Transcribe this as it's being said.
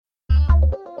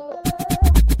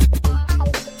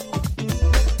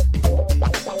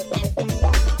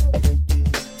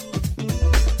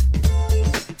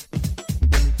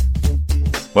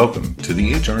Welcome to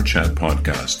the HR Chat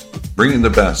podcast, bringing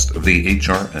the best of the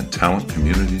HR and talent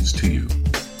communities to you.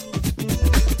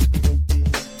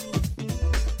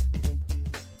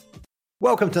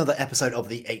 Welcome to another episode of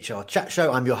the HR Chat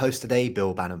Show. I'm your host today,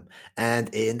 Bill Banham.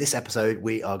 And in this episode,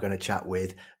 we are going to chat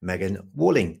with Megan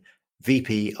Walling,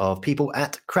 VP of People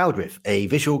at Crowdriff, a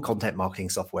visual content marketing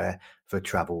software for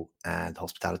travel and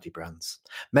hospitality brands.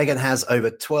 Megan has over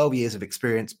 12 years of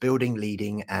experience building,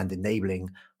 leading, and enabling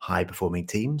high-performing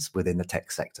teams within the tech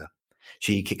sector.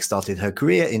 She kickstarted her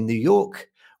career in New York,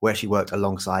 where she worked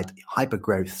alongside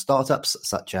hyper-growth startups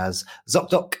such as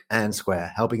ZocDoc and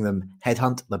Square, helping them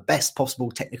headhunt the best possible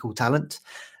technical talent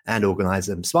and organize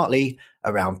them smartly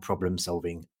around problem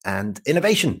solving and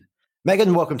innovation.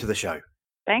 Megan, welcome to the show.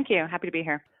 Thank you. Happy to be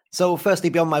here. So firstly,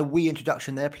 beyond my wee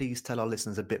introduction there, please tell our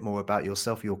listeners a bit more about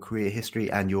yourself, your career history,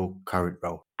 and your current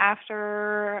role.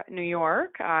 After New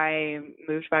York, I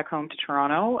moved back home to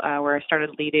Toronto, where I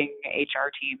started leading HR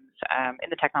teams in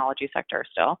the technology sector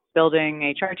still,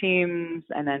 building HR teams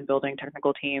and then building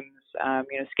technical teams,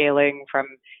 scaling from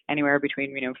anywhere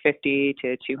between, 50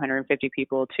 to 250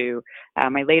 people to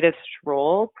my latest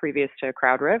role previous to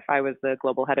Crowdriff. I was the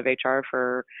global head of HR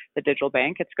for the digital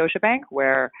bank at Scotiabank,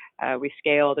 where we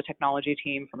scaled a technology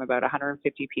team from about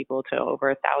 150 people to over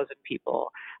 1,000 people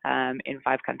in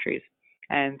 5 countries.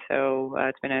 And so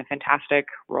it's been a fantastic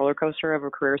roller coaster of a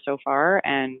career so far.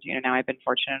 And, now I've been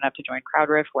fortunate enough to join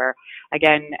Crowdriff, where,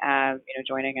 again,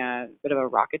 joining a bit of a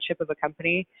rocket ship of a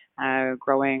company,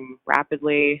 growing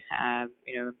rapidly, and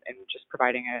just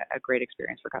providing a great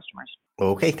experience for customers.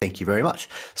 Okay, thank you very much.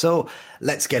 So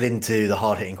let's get into the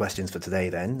hard-hitting questions for today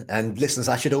then. And listeners,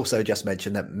 I should also just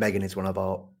mention that Megan is one of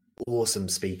our awesome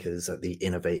speakers at the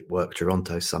Innovate Work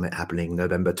Toronto Summit happening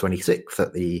November 26th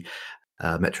at the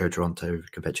Metro Toronto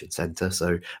Convention Centre.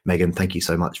 So Megan, thank you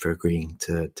so much for agreeing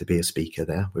to be a speaker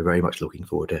there. We're very much looking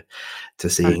forward to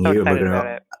seeing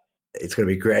you. It's going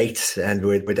to be great, and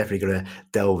we're definitely going to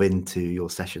delve into your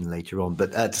session later on.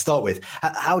 But to start with,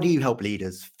 how do you help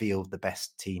leaders field the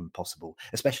best team possible,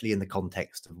 especially in the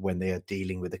context of when they are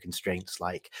dealing with the constraints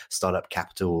like startup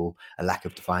capital, a lack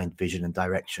of defined vision and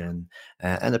direction,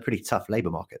 and a pretty tough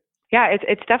labour market? Yeah,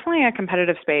 it's definitely a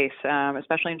competitive space,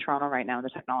 especially in Toronto right now in the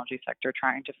technology sector,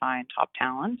 trying to find top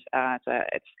talent.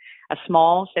 It's a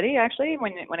small city, actually,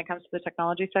 when it comes to the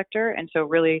technology sector. And so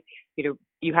really,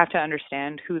 you have to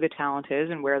understand who the talent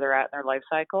is and where they're at in their life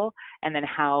cycle, and then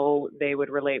how they would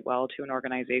relate well to an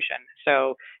organization.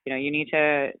 So, you need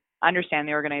to understand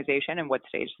the organization and what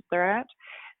stage they're at.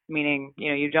 Meaning,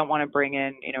 you don't want to bring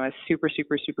in, a super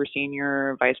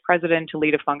senior vice president to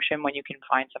lead a function when you can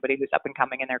find somebody who's up and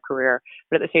coming in their career.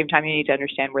 But at the same time, you need to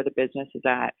understand where the business is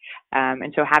at.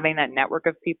 And so having that network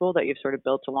of people that you've sort of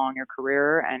built along your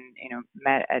career and,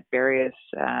 met at various,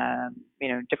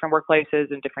 different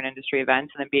workplaces and different industry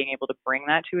events, and then being able to bring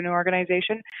that to an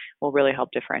organization will really help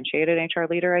differentiate an HR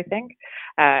leader, I think,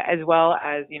 as well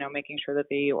as, making sure that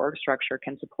the org structure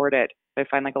can support it. I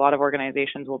find like a lot of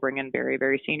organizations will bring in very,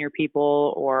 very senior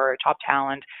people or top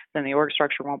talent, then the org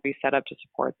structure won't be set up to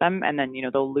support them. And then,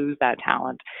 they'll lose that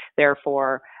talent,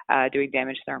 therefore doing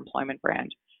damage to their employment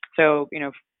brand. So,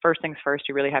 first things first,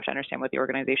 you really have to understand what the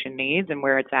organization needs and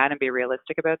where it's at and be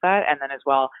realistic about that. And then as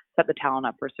well, set the talent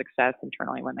up for success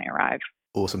internally when they arrive.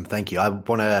 Awesome. Thank you. I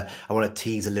want to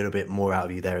tease a little bit more out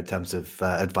of you there in terms of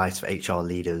advice for HR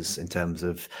leaders in terms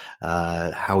of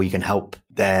how you can help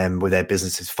them with their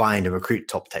businesses find and recruit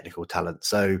top technical talent.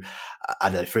 So I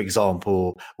don't know, for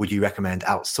example, would you recommend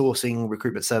outsourcing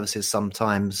recruitment services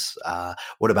sometimes?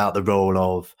 What about the role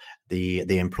of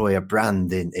the employer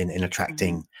brand in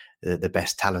attracting the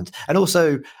best talent? And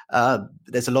also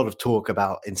there's a lot of talk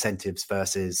about incentives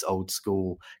versus old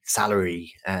school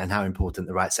salary and how important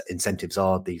the right incentives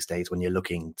are these days when you're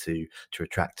looking to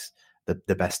attract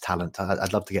the best talent.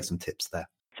 I'd love to get some tips there.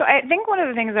 So I think one of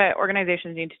the things that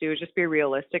organizations need to do is just be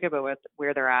realistic about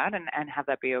where they're at and have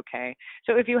that be okay.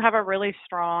 So if you have a really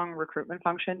strong recruitment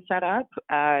function set up,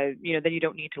 then you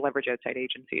don't need to leverage outside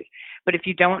agencies. But if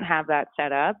you don't have that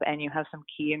set up and you have some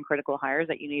key and critical hires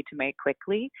that you need to make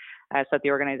quickly so that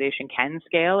the organization can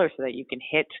scale or so that you can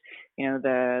hit,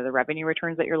 the revenue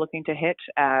returns that you're looking to hit,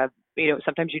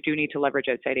 sometimes you do need to leverage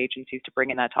outside agencies to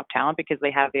bring in that top talent because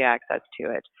they have the access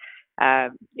to it.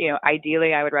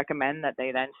 Ideally, I would recommend that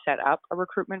they then set up a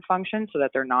recruitment function so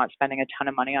that they're not spending a ton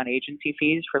of money on agency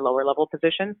fees for lower level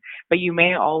positions. But you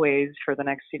may always, for the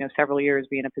next, several years,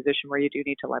 be in a position where you do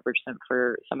need to leverage them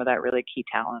for some of that really key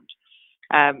talent.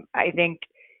 I think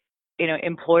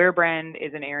employer brand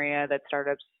is an area that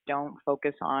startups don't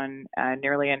focus on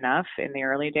nearly enough in the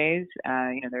early days.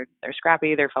 They're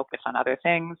scrappy, they're focused on other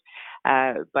things,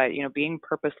 but being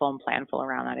purposeful and planful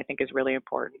around that, I think, is really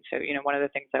important. So one of the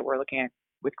things that we're looking at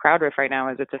with CrowdRiff right now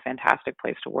is it's a fantastic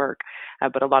place to work,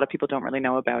 but a lot of people don't really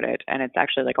know about it, and it's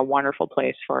actually like a wonderful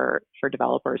place for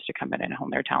developers to come in and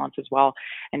hone their talents as well.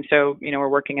 And so we're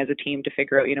working as a team to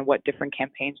figure out what different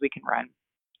campaigns we can run.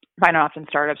 I find often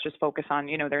startups just focus on,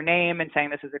 their name and saying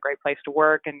this is a great place to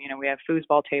work, and, we have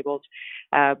foosball tables,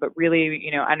 but really,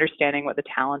 understanding what the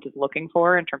talent is looking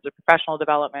for in terms of professional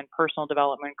development, personal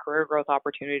development, career growth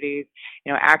opportunities,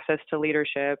 access to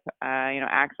leadership,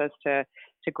 access to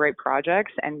great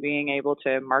projects, and being able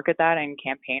to market that and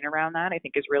campaign around that, I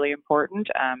think, is really important.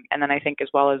 And then I think as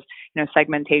well as,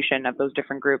 segmentation of those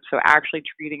different groups. So actually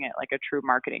treating it like a true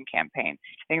marketing campaign.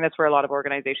 I think that's where a lot of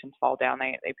organizations fall down.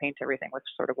 They paint everything with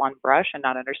sort of one brush and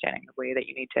not understanding the way that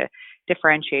you need to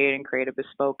differentiate and create a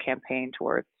bespoke campaign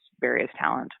towards various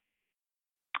talent.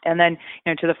 And then,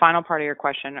 to the final part of your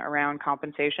question around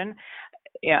compensation,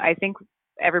 I think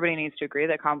everybody needs to agree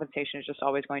that compensation is just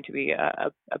always going to be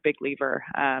a big lever.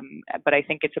 But I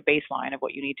think it's a baseline of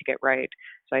what you need to get right.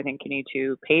 So I think you need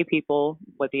to pay people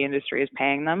what the industry is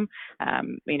paying them,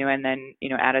 and then,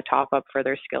 add a top up for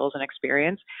their skills and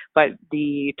experience. But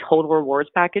the total rewards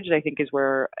package, I think, is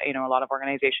where, a lot of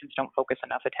organizations don't focus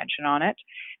enough attention on it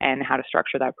and how to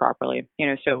structure that properly.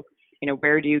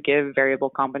 Where do you give variable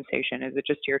compensation? Is it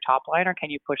just to your top line, or can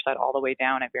you push that all the way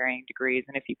down at varying degrees?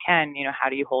 And if you can, how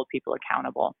do you hold people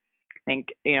accountable? I think,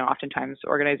 oftentimes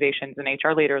organizations and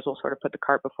HR leaders will sort of put the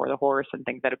cart before the horse and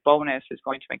think that a bonus is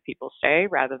going to make people stay,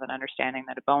 rather than understanding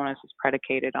that a bonus is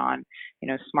predicated on,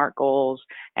 SMART goals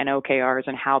and OKRs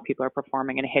and how people are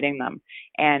performing and hitting them.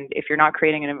 And if you're not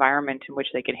creating an environment in which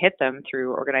they can hit them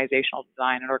through organizational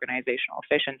design and organizational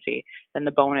efficiency, then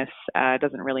the bonus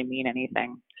doesn't really mean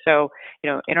anything. So,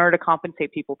 in order to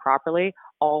compensate people properly,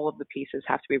 all of the pieces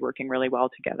have to be working really well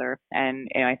together. And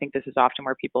I think this is often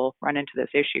where people run into this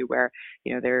issue where,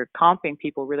 they're comping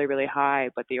people really, really high,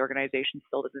 but the organization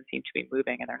still doesn't seem to be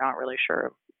moving, and they're not really sure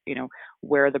of,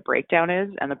 where the breakdown is.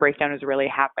 And the breakdown is really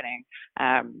happening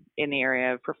in the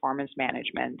area of performance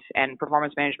management. And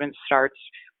performance management starts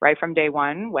right from day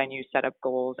one when you set up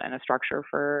goals and a structure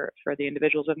for the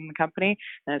individuals within the company.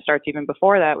 And it starts even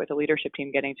before that with the leadership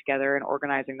team getting together and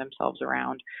organizing themselves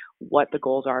around what the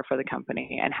goals are for the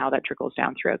company and how that trickles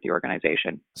down throughout the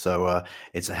organization. So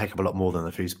it's a heck of a lot more than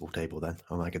the foosball table then.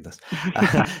 Oh my goodness.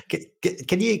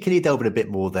 Can you delve in a bit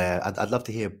more there? I'd love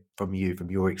to hear from you, from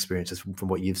your experiences, from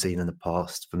what you've seen in the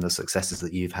past, from the successes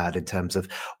that you've had in terms of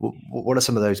what are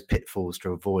some of those pitfalls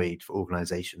to avoid for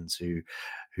organizations who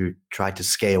try to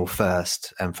scale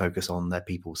first and focus on their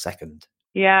people second?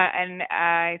 Yeah, and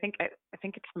I think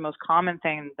it's the most common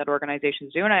thing that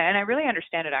organizations do, and I really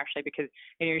understand it, actually, because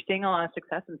you're seeing a lot of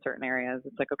success in certain areas.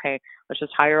 It's like, okay, let's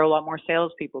just hire a lot more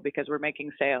salespeople because we're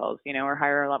making sales, or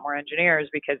hire a lot more engineers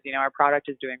because our product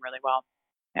is doing really well.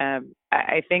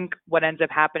 I think what ends up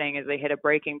happening is they hit a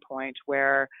breaking point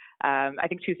where I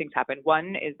think two things happen.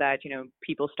 One is that,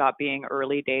 people stop being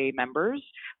early day members,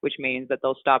 which means that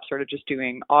they'll stop sort of just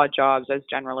doing odd jobs as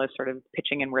generalists, sort of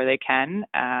pitching in where they can,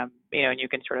 and you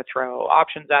can sort of throw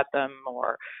options at them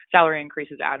or salary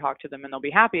increases ad hoc to them, and they'll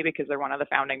be happy because they're one of the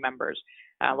founding members.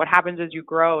 What happens as you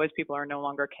grow is people are no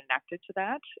longer connected to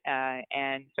that.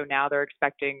 And so now they're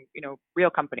expecting, real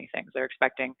company things. They're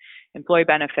expecting employee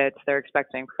benefits. They're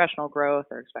expecting professional growth.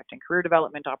 They're expecting career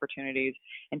development opportunities.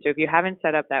 And so if you haven't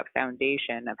set up that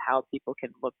foundation of how people can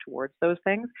look towards those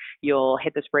things, you'll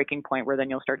hit this breaking point where then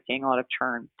you'll start seeing a lot of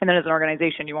churn. And then as an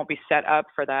organization, you won't be set up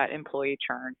for that employee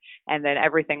churn. And then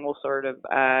everything will sort of,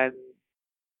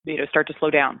 start to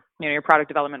slow down. Your product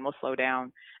development will slow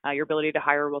down. Your ability to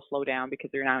hire will slow down because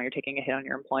you're taking a hit on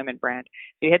your employment brand.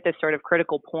 So you hit this sort of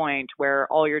critical point where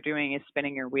all you're doing is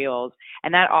spinning your wheels.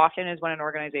 And that often is when an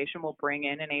organization will bring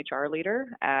in an HR leader.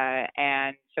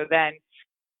 And so then,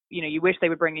 you wish they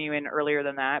would bring you in earlier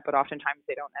than that, but oftentimes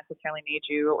they don't necessarily need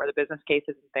you, or the business case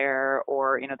isn't there,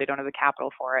 or, they don't have the capital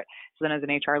for it. So then as an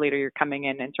HR leader, you're coming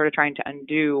in and sort of trying to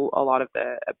undo a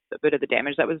bit of the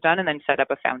damage that was done, and then set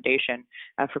up a foundation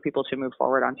for people to move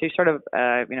forward on. So you're sort of,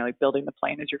 like building the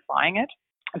plane as you're flying it.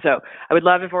 So I would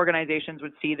love if organizations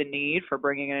would see the need for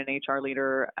bringing in an HR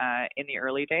leader in the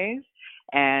early days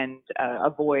and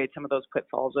avoid some of those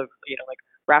pitfalls of, like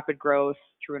rapid growth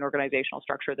through an organizational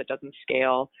structure that doesn't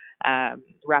scale,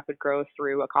 rapid growth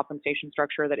through a compensation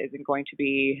structure that isn't going to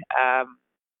be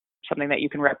something that you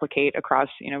can replicate across,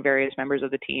 various members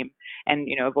of the team, and,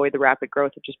 avoid the rapid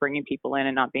growth of just bringing people in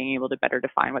and not being able to better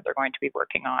define what they're going to be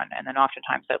working on. And then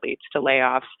oftentimes that leads to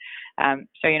layoffs.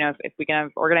 So, if we can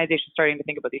have organizations starting to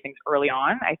think about these things early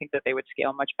on, I think that they would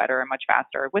scale much better and much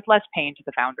faster with less pain to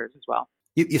the founders as well.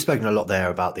 You've spoken a lot there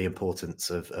about the importance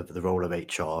of the role of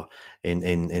HR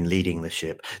in leading the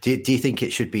ship. Do you think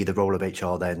it should be the role of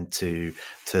HR then to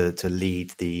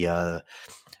lead the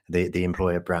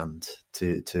employer brand,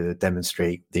 to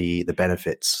demonstrate the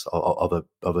benefits of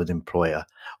an employer,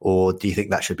 or do you think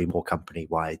that should be more company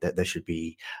wide, that there should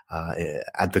be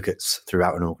advocates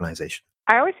throughout an organization?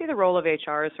 I always see the role of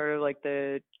HR as sort of like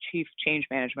the chief change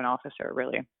management officer,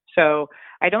 really. So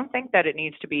I don't think that it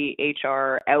needs to be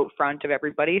HR out front of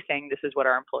everybody saying this is what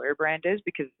our employer brand is,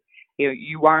 because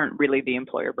you aren't really the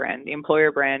employer brand. The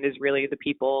employer brand is really the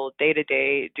people day to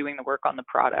day doing the work on the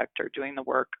product, or doing the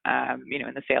work, in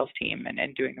the sales team,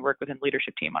 and doing the work within the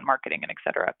leadership team on marketing and et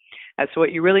cetera. So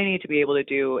what you really need to be able to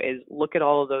do is look at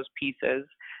all of those pieces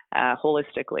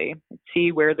holistically,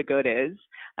 see where the good is,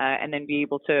 and then be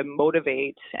able to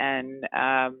motivate and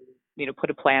put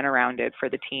a plan around it for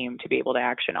the team to be able to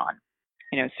action on.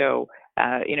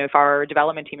 If our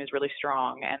development team is really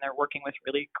strong and they're working with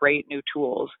really great new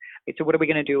tools, so what are we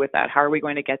going to do with that? How are we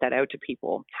going to get that out to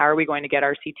people? How are we going to get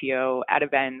our CTO at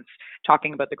events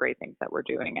talking about the great things that we're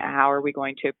doing? How are we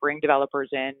going to bring developers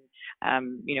in,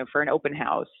 for an open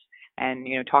house, and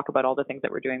talk about all the things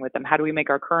that we're doing with them? How do we make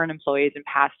our current employees and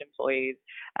past employees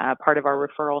part of our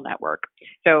referral network?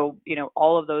 So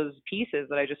all of those pieces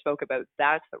that I just spoke about,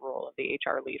 that's the role of the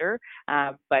HR leader.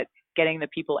 But getting the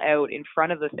people out in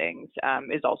front of the things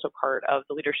is also part of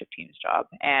the leadership team's job,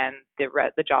 and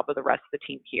the job of the rest of the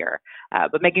team here.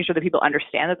 But making sure that people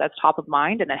understand that that's top of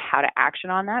mind, and then how to action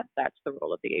on that, that's the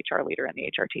role of the HR leader and the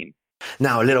HR team.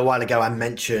 Now, a little while ago, I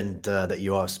mentioned that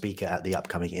you are a speaker at the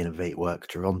upcoming Innovate Work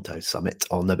Toronto Summit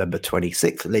on November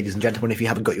 26th. Ladies and gentlemen, if you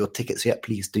haven't got your tickets yet,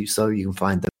 please do so. You can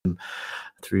find them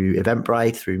through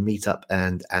Eventbrite, through Meetup,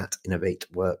 and at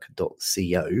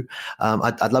innovatework.co.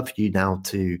 I'd love for you now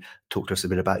to talk to us a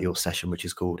bit about your session, which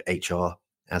is called HR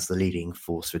as the Leading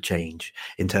Force for Change,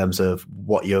 in terms of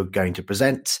what you're going to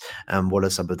present and what are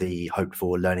some of the hoped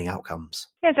for learning outcomes.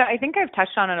 Yeah, so I think I've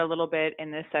touched on it a little bit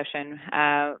in this session,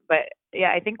 but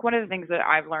yeah, I think one of the things that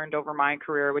I've learned over my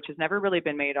career, which has never really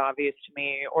been made obvious to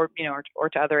me or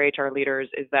to other HR leaders,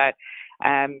 is that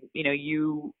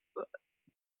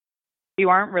you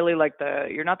aren't really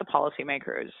you're not the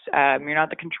policymakers. You're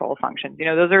not the control functions.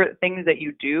 Those are things that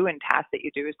you do and tasks that you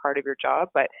do as part of your job.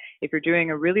 But if you're doing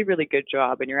a really, really good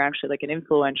job and you're actually like an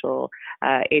influential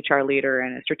HR leader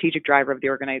and a strategic driver of the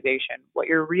organization, what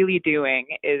you're really doing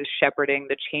is shepherding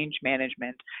the change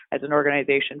management as an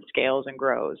organization scales and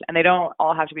grows. And they don't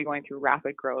all have to be going through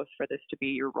rapid growth for this to be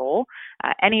your role.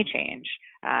 Any change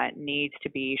needs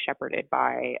to be shepherded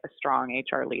by a strong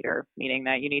HR leader, meaning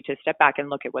that you need to step back and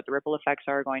look at what the ripple effects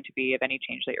are going to be of any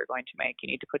change that you're going to make. You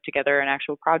need to put together an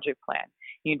actual project plan.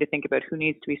 You need to think about who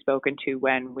needs to be spoken to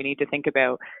when. We need to think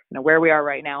about where we are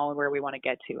right now and where we want to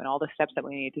get to, and all the steps that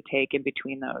we need to take in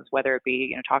between those, whether it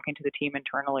be talking to the team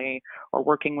internally, or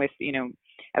working with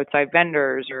outside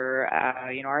vendors, or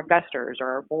our investors or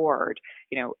our board.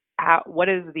 What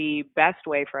is the best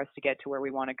way for us to get to where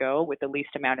we want to go with the least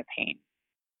amount of pain?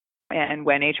 And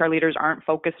when HR leaders aren't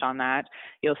focused on that,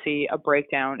 you'll see a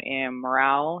breakdown in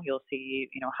morale. You'll see,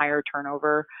 higher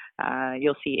turnover.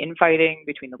 You'll see infighting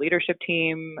between the leadership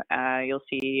team. You'll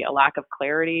see a lack of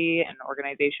clarity and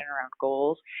organization around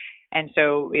goals. And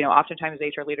so, oftentimes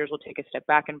HR leaders will take a step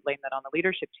back and blame that on the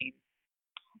leadership team.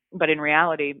 But in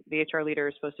reality, the HR leader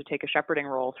is supposed to take a shepherding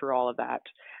role through all of that,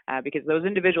 because those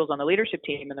individuals on the leadership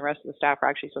team and the rest of the staff are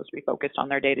actually supposed to be focused on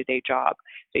their day-to-day job.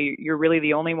 So you're really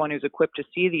the only one who's equipped to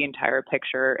see the entire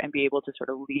picture and be able to sort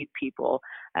of lead people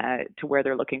to where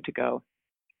they're looking to go.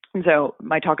 And so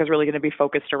my talk is really going to be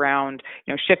focused around,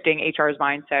 shifting HR's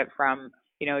mindset from,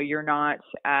 you're not,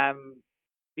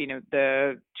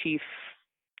 the chief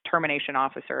termination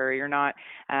officer, you're not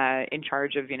in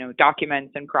charge of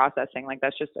documents and processing.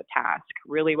 That's just a task.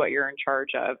 Really what you're in charge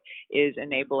of is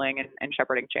enabling and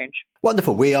shepherding change.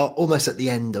 Wonderful. We are almost at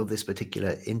the end of this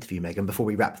particular interview, Megan. Before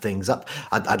we wrap things up,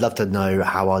 I'd love to know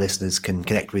how our listeners can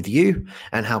connect with you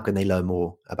and how can they learn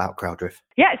more about Crowdrift.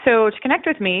 Yeah, so to connect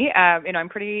with me, I'm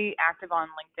pretty active on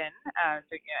LinkedIn.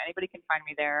 So anybody can find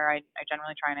me there. I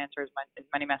generally try and answer as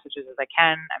many messages as I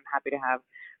can. I'm happy to have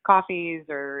coffees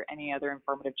or any other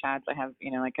informative collaborative chats. I have,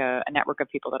 like a network of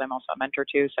people that I'm also a mentor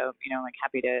to. So, like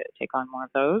happy to take on more of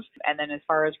those. And then as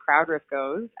far as CrowdRiff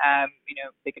goes,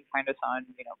 they can find us on,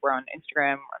 we're on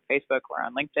Instagram, we're on Facebook, we're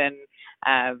on LinkedIn.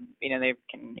 They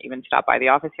can even stop by the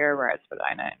office here. We're at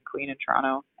Spadina and Queen in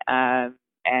Toronto. And,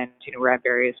 we're at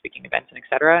various speaking events and et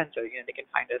cetera. And so, they can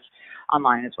find us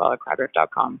online as well at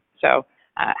crowdriff.com. So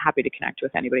happy to connect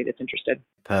with anybody that's interested.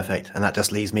 Perfect. And that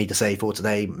just leaves me to say for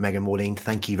today, Megan Morling,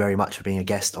 thank you very much for being a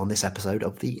guest on this episode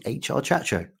of the HR Chat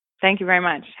Show. Thank you very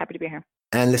much. Happy to be here.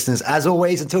 And listeners, as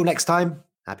always, until next time,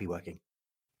 happy working.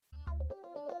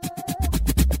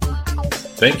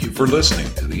 Thank you for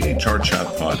listening to the HR Chat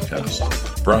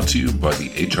Podcast, brought to you by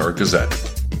the HR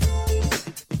Gazette.